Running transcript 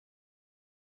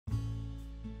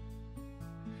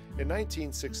In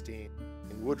 1916,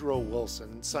 Woodrow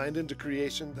Wilson signed into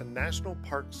creation the National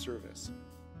Park Service.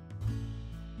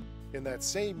 In that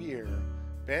same year,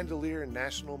 Bandelier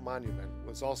National Monument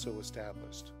was also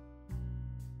established.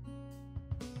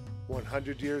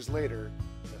 100 years later,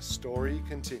 the story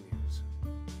continues.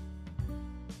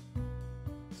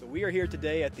 So we are here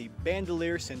today at the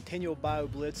Bandelier Centennial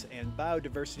BioBlitz and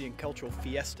Biodiversity and Cultural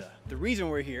Fiesta. The reason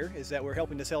we're here is that we're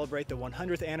helping to celebrate the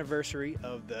 100th anniversary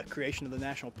of the creation of the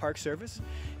National Park Service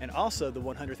and also the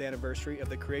 100th anniversary of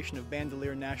the creation of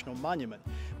Bandelier National Monument,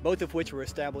 both of which were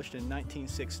established in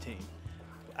 1916.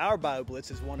 Our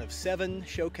BioBlitz is one of 7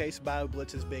 showcase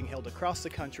BioBlitzes being held across the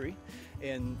country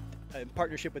in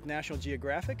partnership with National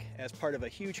Geographic as part of a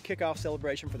huge kickoff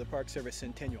celebration for the Park Service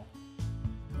Centennial.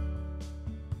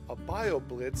 A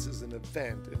BioBlitz is an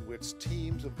event in which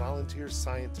teams of volunteer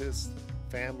scientists,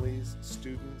 families,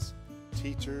 students,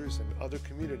 teachers, and other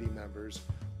community members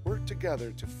work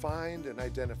together to find and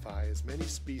identify as many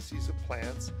species of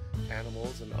plants,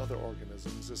 animals, and other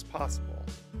organisms as possible.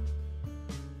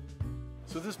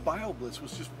 So this BioBlitz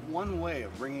was just one way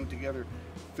of bringing together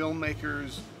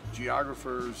filmmakers,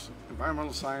 geographers,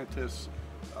 environmental scientists,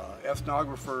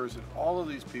 ethnographers, and all of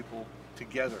these people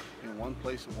together in one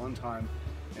place at one time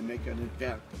and make an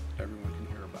event that everyone can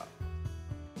hear about.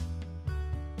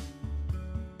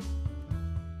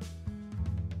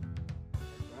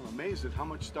 I'm amazed at how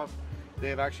much stuff they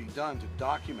have actually done to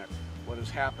document what has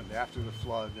happened after the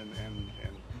flood and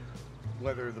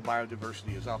whether the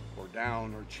biodiversity is up or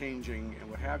down or changing and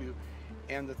what have you.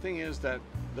 And the thing is that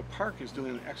the park is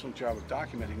doing an excellent job of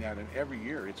documenting that, and every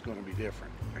year it's going to be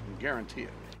different. I can guarantee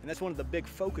it. And that's one of the big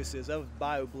focuses of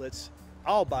BioBlitz,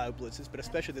 all BioBlitzes, but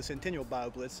especially the Centennial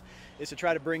BioBlitz, is to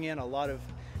try to bring in a lot of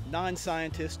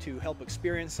non-scientists to help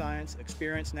experience science,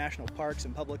 experience national parks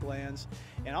and public lands,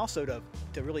 and also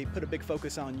to really put a big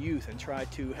focus on youth and try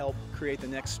to help create the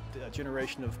next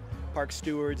generation of park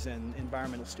stewards and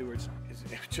environmental stewards.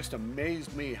 It just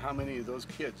amazed me how many of those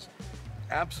kids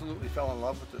absolutely fell in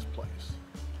love with this place.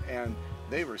 And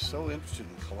they were so interested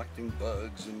in collecting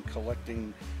bugs and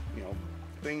collecting,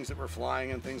 things that were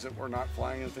flying and things that were not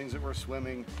flying and things that were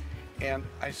swimming. And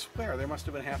I swear there must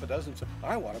have been half a dozen. So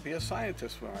I want to be a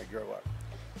scientist when I grow up.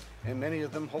 And many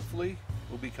of them hopefully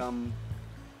will become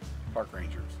park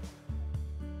rangers.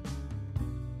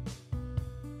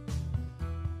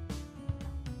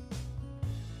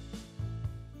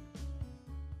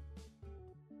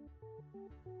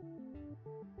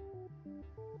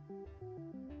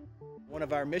 One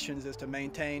of our missions is to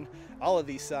maintain all of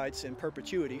these sites in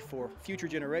perpetuity for future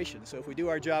generations. So if we do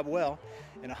our job well,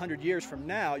 in 100 years from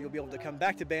now, you'll be able to come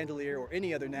back to Bandelier or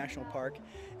any other national park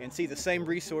and see the same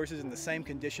resources in the same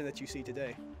condition that you see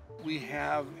today. We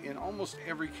have, in almost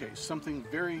every case, something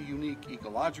very unique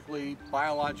ecologically,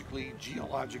 biologically,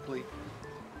 geologically.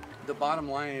 The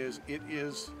bottom line is, it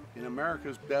is in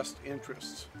America's best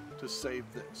interests to save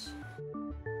this.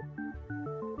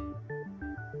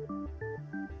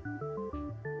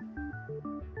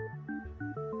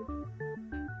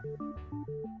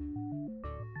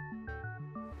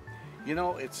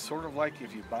 It's sort of like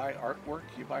if you buy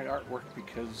artwork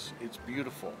because it's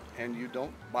beautiful, and you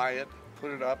don't buy it,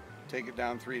 put it up, take it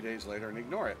down 3 days later and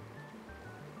ignore it.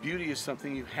 Beauty is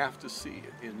something you have to see.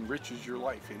 It enriches your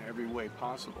life in every way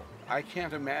possible. I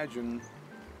can't imagine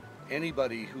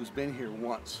anybody who's been here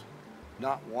once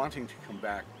not wanting to come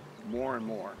back more and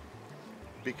more,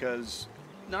 because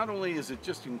not only is it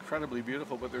just incredibly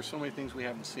beautiful, but there's so many things we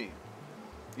haven't seen.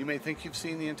 You may think you've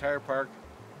seen the entire park,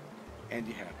 and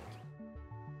you haven't.